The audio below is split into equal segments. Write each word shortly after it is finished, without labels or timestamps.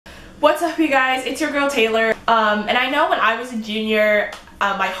What's up, you guys? It's your girl Taylor. And I know when I was a junior,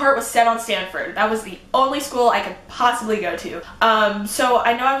 my heart was set on Stanford. That was the only school I could possibly go to. So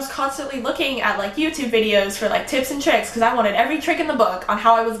I know I was constantly looking at like YouTube videos for like tips and tricks because I wanted every trick in the book on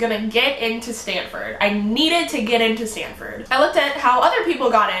how I was gonna get into Stanford. I needed to get into Stanford. I looked at how other people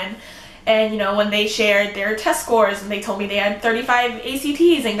got in, and you know, when they shared their test scores and they told me they had 35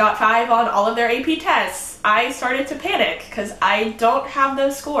 ACTs and got 5 on all of their AP tests, I started to panic because I don't have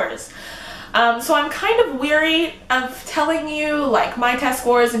those scores. So I'm kind of weary of telling you like my test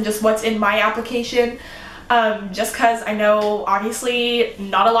scores and just what's in my application, just because I know obviously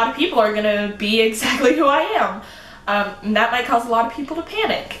not a lot of people are gonna be exactly who I am. And that might cause a lot of people to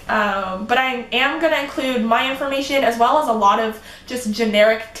panic. But I am going to include my information as well as a lot of just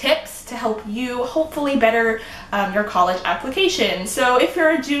generic tips to help you hopefully better your college application. So if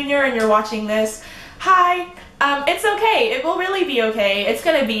you're a junior and you're watching this, hi, it's okay. It will really be okay. It's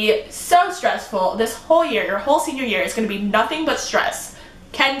going to be so stressful this whole year. Your whole senior year is going to be nothing but stress.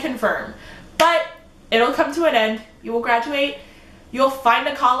 Can confirm. But it'll come to an end. You will graduate. You'll find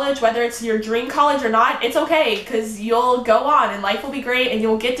a college, whether it's your dream college or not. It's okay, because you'll go on and life will be great and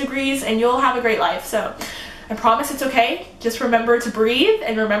you'll get degrees and you'll have a great life. So I promise it's okay. Just remember to breathe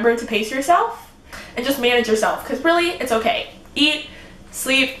and remember to pace yourself and just manage yourself, because really it's okay. Eat,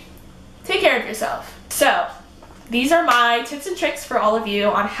 sleep, take care of yourself. So these are my tips and tricks for all of you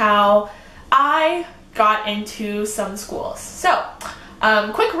on how I got into some schools. So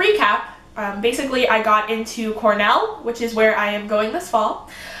quick recap. Basically, I got into Cornell, which is where I am going this fall,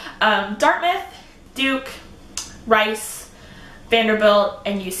 Dartmouth, Duke, Rice, Vanderbilt,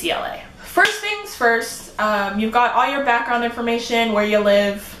 and UCLA. First things first, you've got all your background information, where you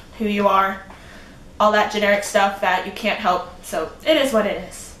live, who you are, all that generic stuff that you can't help, so it is what it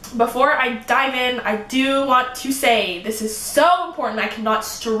is. Before I dive in, I do want to say this is so important. I cannot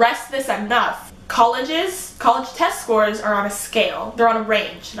stress this enough. College test scores are on a scale. They're on a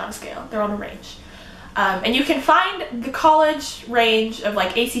range, not a scale. They're on a range. And you can find the college range of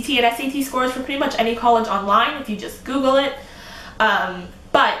like ACT and SAT scores for pretty much any college online if you just Google it.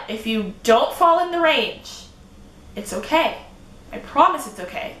 But if you don't fall in the range, it's okay. I promise it's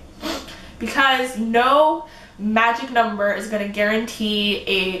okay. Because no magic number is going to guarantee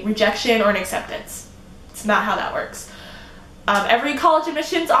a rejection or an acceptance. It's not how that works. Every college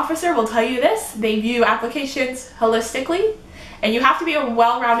admissions officer will tell you this. They view applications holistically, and you have to be a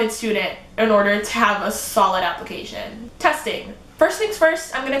well-rounded student in order to have a solid application. Testing. First things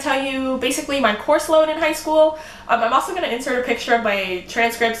first, I'm going to tell you basically my course load in high school. I'm also going to insert a picture of my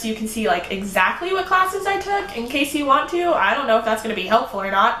transcript so you can see like exactly what classes I took in case you want to. I don't know if that's going to be helpful or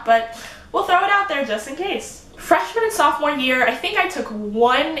not, but we'll throw it out there just in case. Freshman and sophomore year, I think I took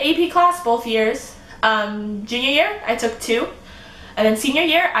 1 AP class both years. Junior year, I took 2. And then senior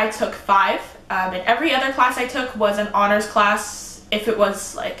year, I took 5. And every other class I took was an honors class if it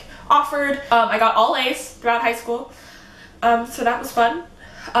was like offered. I got all A's throughout high school. So that was fun.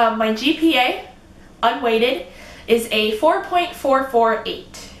 My GPA, unweighted, is a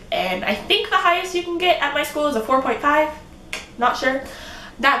 4.448. And I think the highest you can get at my school is a 4.5. Not sure.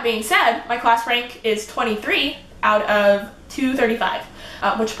 That being said, my class rank is 23 out of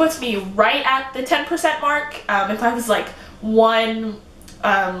 235, which puts me right at the 10% mark. If I was like one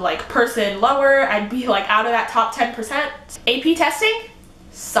like person lower, I'd be like out of that top 10%. AP testing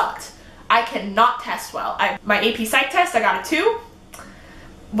sucked. I cannot test well. My AP Psych test, I got a 2,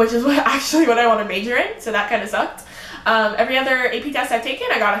 which is actually what I want to major in, so that kind of sucked. Every other AP test I've taken,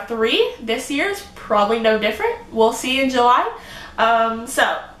 I got a 3. This year's probably no different. We'll see in July.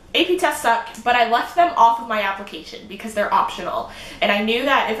 So AP tests suck, but I left them off of my application because they're optional. And I knew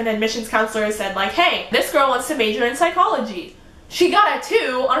that if an admissions counselor said like, hey, this girl wants to major in psychology, she got a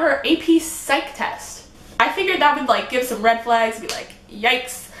 2 on her AP Psych test. I figured that would like give some red flags, be like,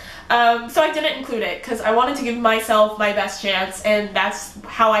 yikes. So I didn't include it because I wanted to give myself my best chance, and that's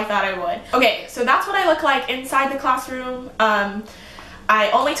how I thought I would. Okay, so that's what I look like inside the classroom. I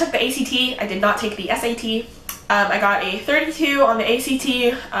only took the ACT, I did not take the SAT. I got a 32 on the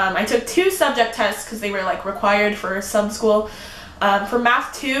ACT. I took 2 subject tests because they were like required for some school. For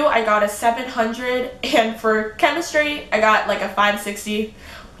Math 2, I got a 700, and for Chemistry, I got like a 560,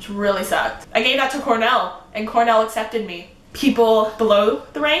 which really sucked. I gave that to Cornell, and Cornell accepted me. People below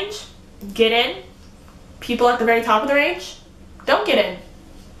the range, get in. People at the very top of the range, don't get in.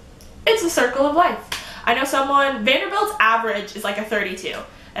 It's the circle of life. I know someone, Vanderbilt's average is like a 32.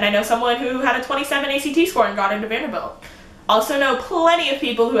 And I know someone who had a 27 ACT score and got into Vanderbilt. Also know plenty of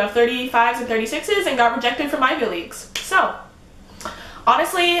people who have 35s and 36s and got rejected from Ivy Leagues. So,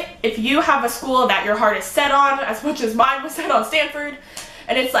 honestly, if you have a school that your heart is set on, as much as mine was set on Stanford,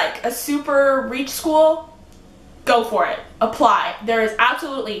 and it's like a super reach school, go for it. Apply. There is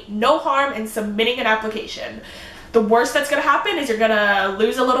absolutely no harm in submitting an application. The worst that's going to happen is you're going to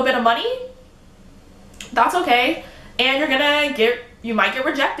lose a little bit of money. That's okay. And you might get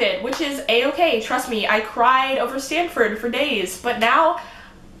rejected, which is a-okay. Trust me, I cried over Stanford for days, but now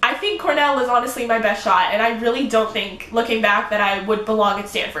I think Cornell is honestly my best shot, and I really don't think, looking back, that I would belong at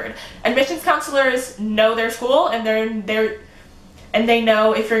Stanford. Admissions counselors know their school, and they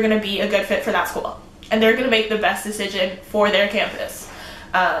know if you're going to be a good fit for that school, and they're going to make the best decision for their campus.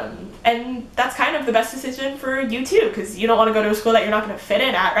 And that's kind of the best decision for you too, because you don't want to go to a school that you're not going to fit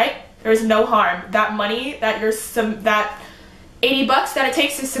in at, right? There's no harm. That money that that $80 that it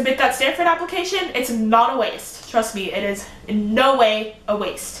takes to submit that Stanford application, it's not a waste. Trust me, it is in no way a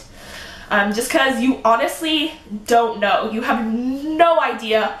waste. Just because you honestly don't know. You have no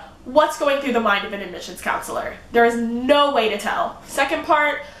idea what's going through the mind of an admissions counselor. There is no way to tell. Second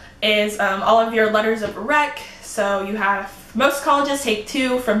part is all of your letters of rec. So you have, most colleges take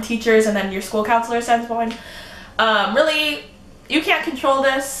 2 from teachers, and then your school counselor sends one. Really, you can't control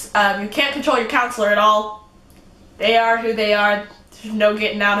this. You can't control your counselor at all. They are who they are. There's no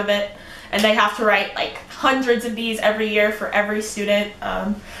getting out of it. And they have to write like hundreds of these every year for every student.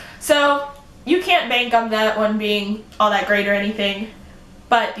 So you can't bank on that one being all that great or anything.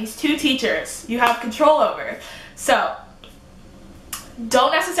 But these 2 teachers you have control over. So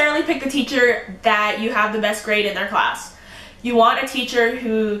don't necessarily pick the teacher that you have the best grade in their class. You want a teacher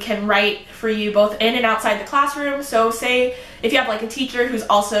who can write for you both in and outside the classroom. So say if you have like a teacher who's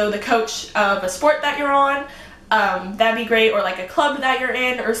also the coach of a sport that you're on, that'd be great, or like a club that you're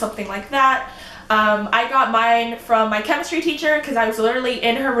in or something like that. I got mine from my chemistry teacher because I was literally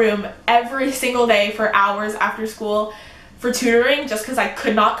in her room every single day for hours after school for tutoring, just because I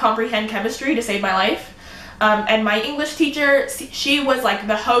could not comprehend chemistry to save my life. And my English teacher, she was like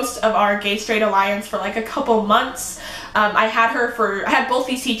the host of our Gay Straight Alliance for like a couple months. I had both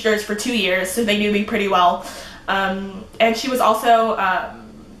these teachers for 2 years, so they knew me pretty well. And she was also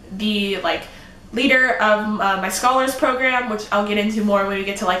the like leader of my scholars program, which I'll get into more when we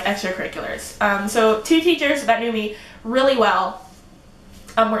get to like extracurriculars. So 2 teachers that knew me really well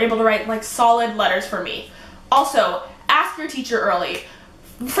were able to write like solid letters for me. Also, ask your teacher early.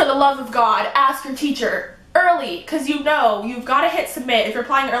 For the love of God, ask your teacher early, because you know you've got to hit submit. If you're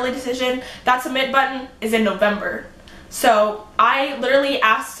applying early decision, that submit button is in November. So I literally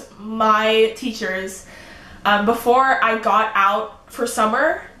asked my teachers before I got out for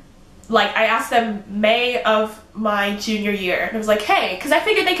summer. Like, I asked them May of my junior year, and I was like, hey, because I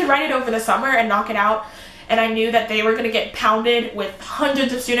figured they could write it over the summer and knock it out, and I knew that they were going to get pounded with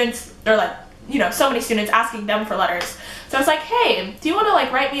hundreds of students, or like, you know, so many students asking them for letters. So I was like, hey, do you want to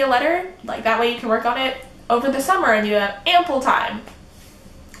like write me a letter? Like, that way you can work on it over the summer and you have ample time.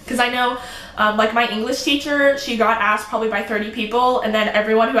 Because I know, like my English teacher, she got asked probably by 30 people, and then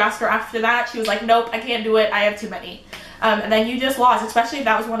everyone who asked her after that, she was like, nope, I can't do it, I have too many. And then you just lost, especially if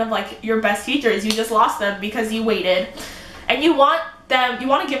that was one of like your best teachers. You just lost them because you waited. And you want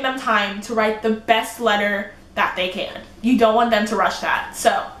to give them time to write the best letter that they can. You don't want them to rush that.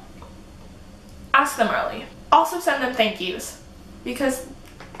 So ask them early. Also send them thank yous, because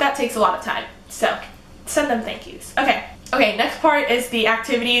that takes a lot of time. So send them thank yous. Okay, next part is the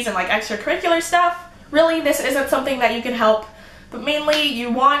activities and like extracurricular stuff. Really, this isn't something that you can help. But mainly,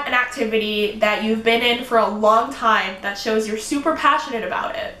 you want an activity that you've been in for a long time that shows you're super passionate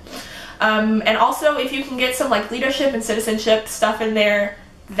about it. And also, if you can get some like leadership and citizenship stuff in there,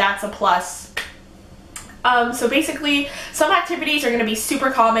 that's a plus. So basically, some activities are going to be super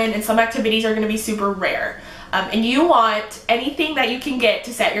common and some activities are going to be super rare. And you want anything that you can get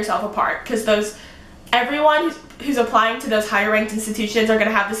to set yourself apart, because everyone who's applying to those higher ranked institutions are going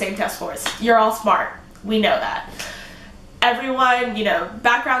to have the same test scores. You're all smart. We know that. Everyone, you know,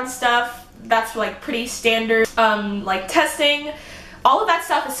 background stuff, that's like pretty standard. Like testing, all of that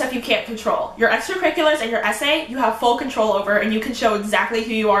stuff is stuff you can't control. Your extracurriculars and your essay, you have full control over, and you can show exactly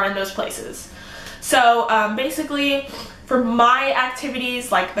who you are in those places. So basically, for my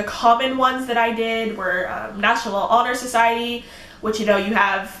activities, like the common ones that I did were National Honor Society, which, you know, you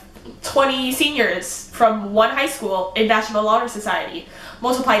have 20 seniors from one high school in National Honor Society.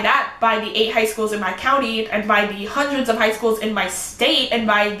 Multiply that by the 8 high schools in my county, and by the hundreds of high schools in my state, and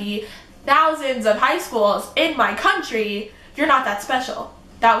by the thousands of high schools in my country, you're not that special.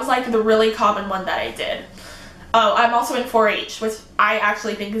 That was like the really common one that I did. Oh, I'm also in 4-H, which I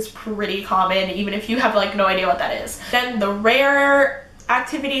actually think is pretty common, even if you have like no idea what that is. Then the rare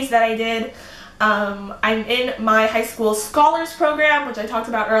activities that I did, I'm in my high school scholars program, which I talked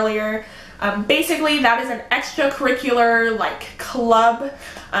about earlier. Basically, that is an extracurricular like club.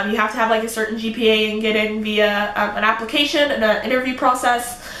 You have to have like a certain GPA and get in via an application and an interview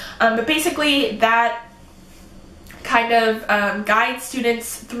process. But basically, that kind of guides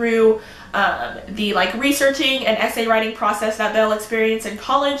students through the like researching and essay writing process that they'll experience in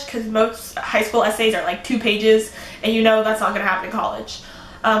college, because most high school essays are like 2 pages, and you know that's not going to happen in college.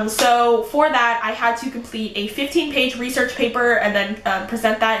 So for that, I had to complete a 15-page research paper and then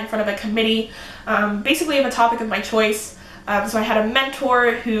present that in front of a committee, basically of a topic of my choice. So I had a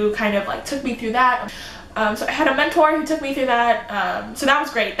mentor who kind of like took me through that. So I had a mentor who took me through that, so that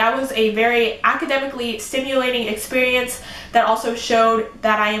was great. That was a very academically stimulating experience that also showed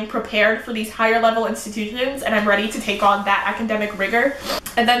that I am prepared for these higher level institutions and I'm ready to take on that academic rigor.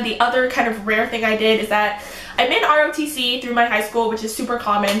 And then the other kind of rare thing I did is that I'm in ROTC through my high school, which is super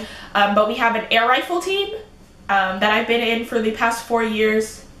common, but we have an air rifle team that I've been in for the past 4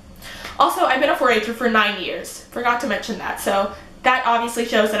 years. Also, I've been a 4-H'er for 9 years. Forgot to mention that. So that obviously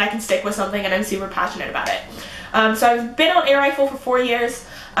shows that I can stick with something and I'm super passionate about it. So I've been on air rifle for 4 years,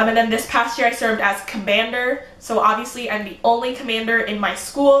 and then this past year I served as commander. So obviously I'm the only commander in my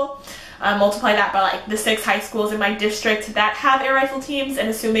school. Multiply that by like the 6 high schools in my district that have air rifle teams, and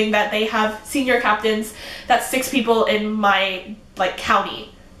assuming that they have senior captains, that's 6 people in my like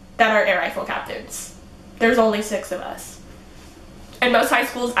county that are air rifle captains. There's only 6 of us. And most high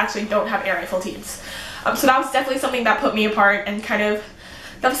schools actually don't have air rifle teams. So that was definitely something that put me apart, and kind of,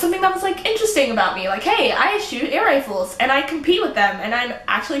 that was something that was like interesting about me. Like, hey, I shoot air rifles and I compete with them and I'm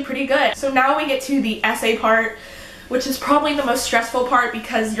actually pretty good. So now we get to the essay part, which is probably the most stressful part,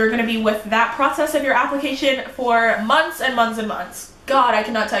 because you're going to be with that process of your application for months and months and months. God, I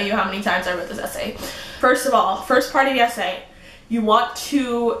cannot tell you how many times I wrote this essay. First of all, first part of the essay, you want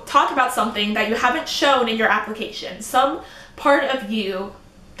to talk about something that you haven't shown in your application. Some part of you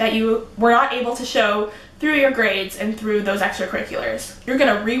that you were not able to show through your grades and through those extracurriculars. You're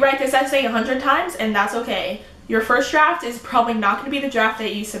gonna rewrite this essay 100 times, and that's okay. Your first draft is probably not gonna be the draft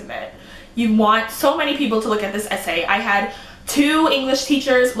that you submit. You want so many people to look at this essay. I had 2 English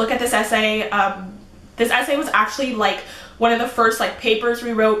teachers look at this essay. This essay was actually like one of the first like papers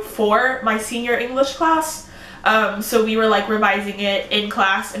we wrote for my senior English class. So we were like revising it in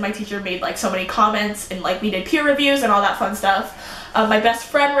class, and my teacher made like so many comments, and like we did peer reviews and all that fun stuff. My best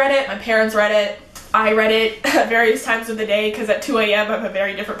friend read it, my parents read it, I read it at various times of the day, because at 2 a.m. I'm a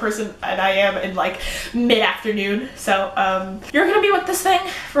very different person than I am in like mid-afternoon. So you're gonna be with this thing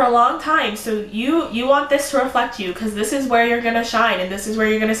for a long time, so you want this to reflect you, because this is where you're gonna shine and this is where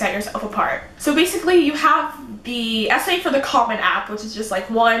you're gonna set yourself apart. So basically you have the essay for the Common App, which is just like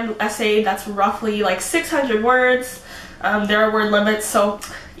one essay that's roughly like 600 words. There are word limits, so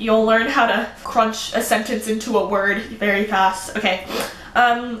you'll learn how to crunch a sentence into a word very fast. Okay.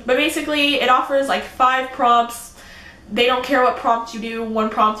 But basically it offers like 5 prompts. They don't care what prompt you do. 1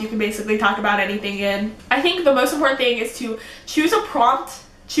 prompt you can basically talk about anything in. I think the most important thing is to choose a prompt,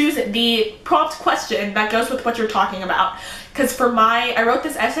 choose the prompt question that goes with what you're talking about. Because for I wrote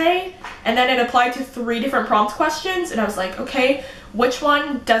this essay and then it applied to 3 different prompt questions, and I was like, okay, which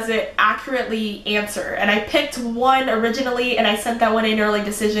one does it accurately answer? And I picked one originally and I sent that one in early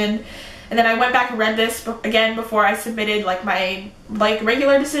decision. And then I went back and read this again before I submitted like my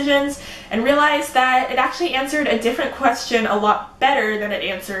regular decisions, and realized that it actually answered a different question a lot better than it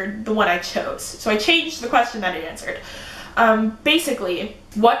answered the one I chose. So I changed the question that it answered. Basically,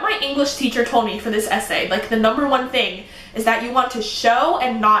 what my English teacher told me for this essay, like the #1 thing, is that you want to show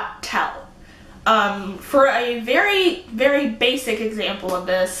and not tell. For a very, very basic example of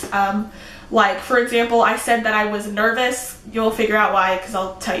this, like, for example, I said that I was nervous. You'll figure out why, because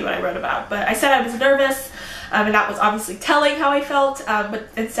I'll tell you what I wrote about. But I said I was nervous, and that was obviously telling how I felt, but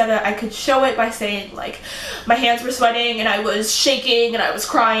instead I could show it by saying, like, my hands were sweating, and I was shaking, and I was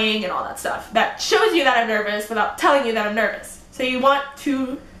crying, and all that stuff. That shows you that I'm nervous without telling you that I'm nervous. So you want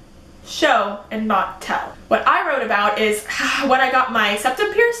to show and not tell. What I wrote about is when I got my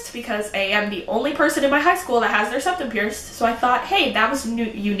septum pierced, because I am the only person in my high school that has their septum pierced, so I thought, hey, that was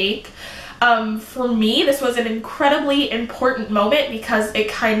unique. For me, this was an incredibly important moment, because it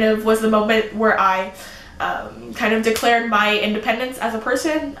kind of was the moment where I kind of declared my independence as a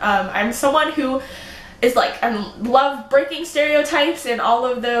person. I'm someone who is like, I love breaking stereotypes and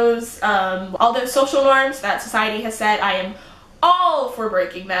all those social norms that society has set. I am all for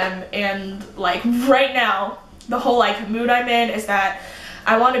breaking them, and like right now, the whole like mood I'm in is that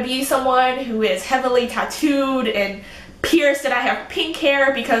I want to be someone who is heavily tattooed and pierced, and I have pink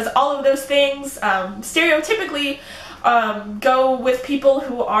hair, because all of those things stereotypically Go with people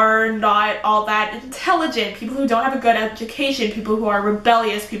who are not all that intelligent, people who don't have a good education, people who are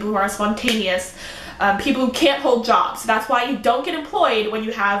rebellious, people who are spontaneous, people who can't hold jobs. That's why you don't get employed when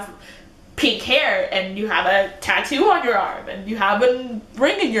you have pink hair and you have a tattoo on your arm and you have a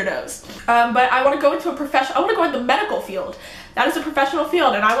ring in your nose. But I want to go into I want to go in the medical field. That is a professional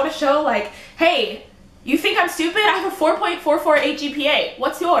field, and I want to show, like, hey, you think I'm stupid? I have a 4.448 GPA.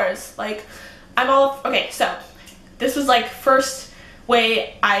 What's yours? Like, okay, so this was like first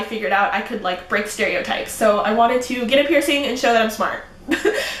way I figured out I could like break stereotypes. So I wanted to get a piercing and show that I'm smart.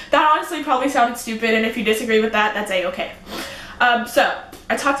 That honestly probably sounded stupid, and if you disagree with that, that's a-okay. So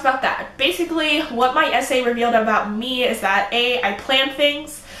I talked about that. Basically, what my essay revealed about me is that I plan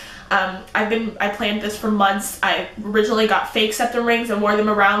things. I planned this for months. I originally got fake septum rings and wore them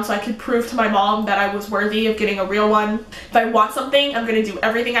around so I could prove to my mom that I was worthy of getting a real one. If I want something, I'm gonna do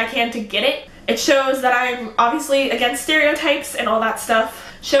everything I can to get it. It shows that I'm obviously against stereotypes and all that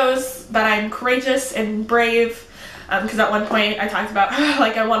stuff. Shows that I'm courageous and brave, because at one point I talked about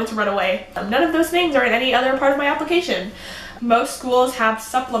like I wanted to run away. None of those things are in any other part of my application. Most schools have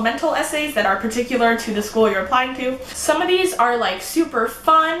supplemental essays that are particular to the school you're applying to. Some of these are like super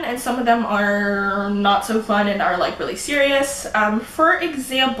fun, and some of them are not so fun and are like really serious. For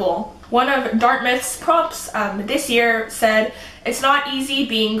example, one of Dartmouth's prompts this year said, "It's not easy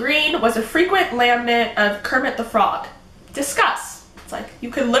being green was a frequent laminate of Kermit the Frog. Discuss." It's like,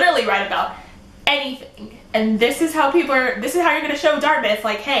 you could literally write about anything. And this is how this is how you're gonna show Dartmouth,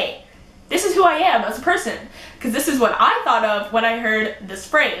 like, hey, this is who I am as a person. Because this is what I thought of when I heard this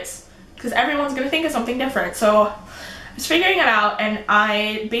phrase. Because everyone's gonna think of something different. So I was figuring it out, and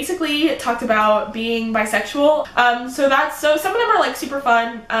I basically talked about being bisexual. So some of them are like super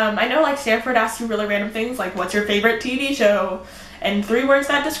fun. I know like Stanford asks you really random things like, what's your favorite TV show? And 3 words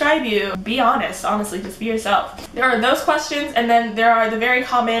that describe you. Be honest, honestly, just be yourself. There are those questions, and then there are the very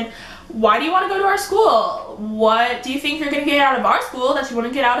common, why do you want to go to our school? What do you think you're going to get out of our school that you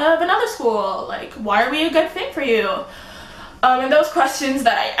wouldn't get out of another school? Like, why are we a good fit for you? And those questions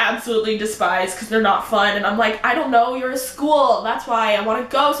that I absolutely despise because they're not fun, and I'm like, I don't know, you're a school, that's why I want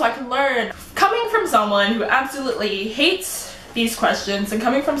to go so I can learn. Coming from someone who absolutely hates these questions, and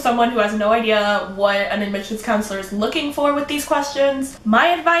coming from someone who has no idea what an admissions counselor is looking for with these questions, my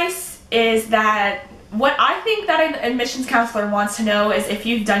advice is that what I think that an admissions counselor wants to know is if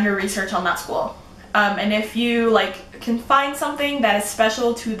you've done your research on that school. And if you like can find something that is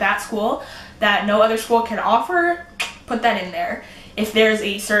special to that school that no other school can offer, put that in there. If there's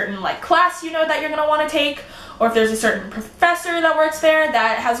a certain like class you know that you're gonna want to take, or if there's a certain professor that works there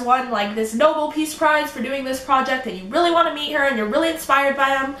that has won like this Nobel Peace Prize for doing this project and you really want to meet her and you're really inspired by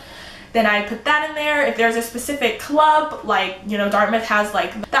them, then I put that in there. If there's a specific club, like, you know, Dartmouth has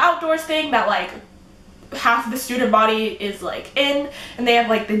like the outdoors thing that like half of the student body is like in, and they have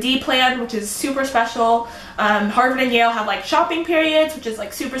like the D plan, which is super special. Harvard and Yale have like shopping periods, which is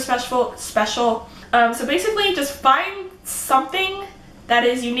like super special. So basically just find something that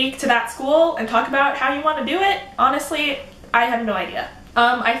is unique to that school and talk about how you want to do it. Honestly, I have no idea.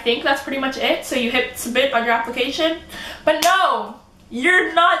 I think that's pretty much it. So you hit submit on your application, but no,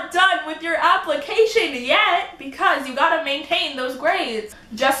 you're not done with your application yet, because you gotta maintain those grades.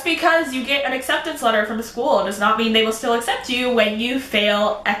 Just because you get an acceptance letter from a school does not mean they will still accept you when you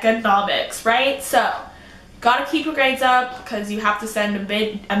fail economics, right? So gotta keep your grades up, because you have to send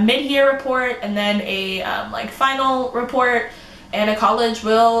a mid-year report and then a like final report, and a college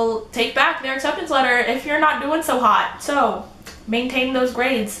will take back their acceptance letter if you're not doing so hot. So maintain those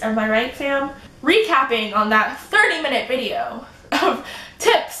grades, am I right, fam? Recapping on that 30-minute video of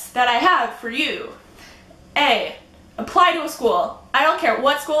tips that I have for you. A, apply to a school. I don't care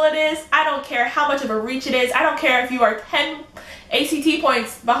what school it is. I don't care how much of a reach it is. I don't care if you are 10 ACT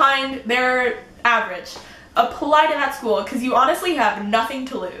points behind their average. Apply to that school, because you honestly have nothing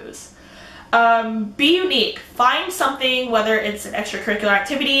to lose. Be unique. Find something, whether it's an extracurricular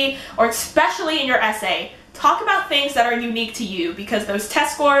activity or especially in your essay. Talk about things that are unique to you, because those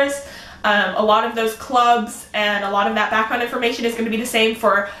test scores, a lot of those clubs and a lot of that background information is going to be the same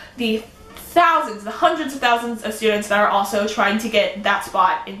for the thousands, the hundreds of thousands of students that are also trying to get that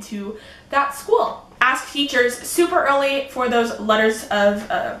spot into that school. Ask teachers super early for those letters of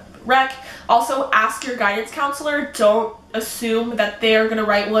rec. Also ask your guidance counselor. Don't assume that they're going to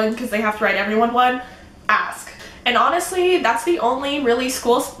write one because they have to write everyone one. Ask. And honestly, that's the only really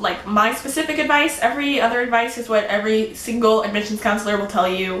schools, like my specific advice. Every other advice is what every single admissions counselor will tell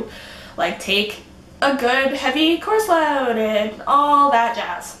you. Like, take a good heavy course load and all that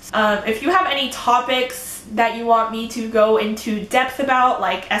jazz. If you have any topics topics that you want me to go into depth about,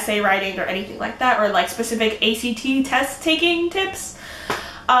 like essay writing or anything like that, or like specific ACT test taking tips,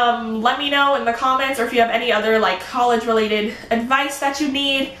 let me know in the comments. Or if you have any other like college related advice that you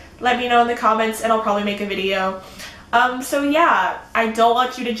need, let me know in the comments and I'll probably make a video. So yeah, I don't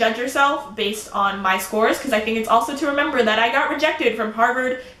want you to judge yourself based on my scores, because I think it's also to remember that I got rejected from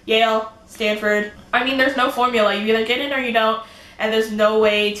Harvard, Yale, Stanford. I mean, there's no formula. You either get in or you don't, and there's no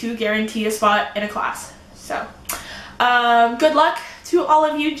way to guarantee a spot in a class. So, good luck to all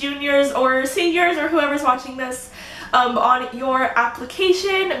of you juniors or seniors or whoever's watching this on your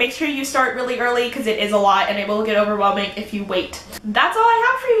application. Make sure you start really early because it is a lot and it will get overwhelming if you wait. That's all I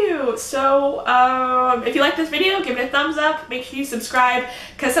have for you. So if you like this video, give it a thumbs up. Make sure you subscribe,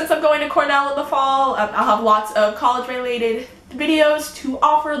 because since I'm going to Cornell in the fall, I'll have lots of college related videos to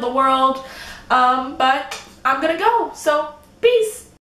offer the world. But I'm gonna go, so peace.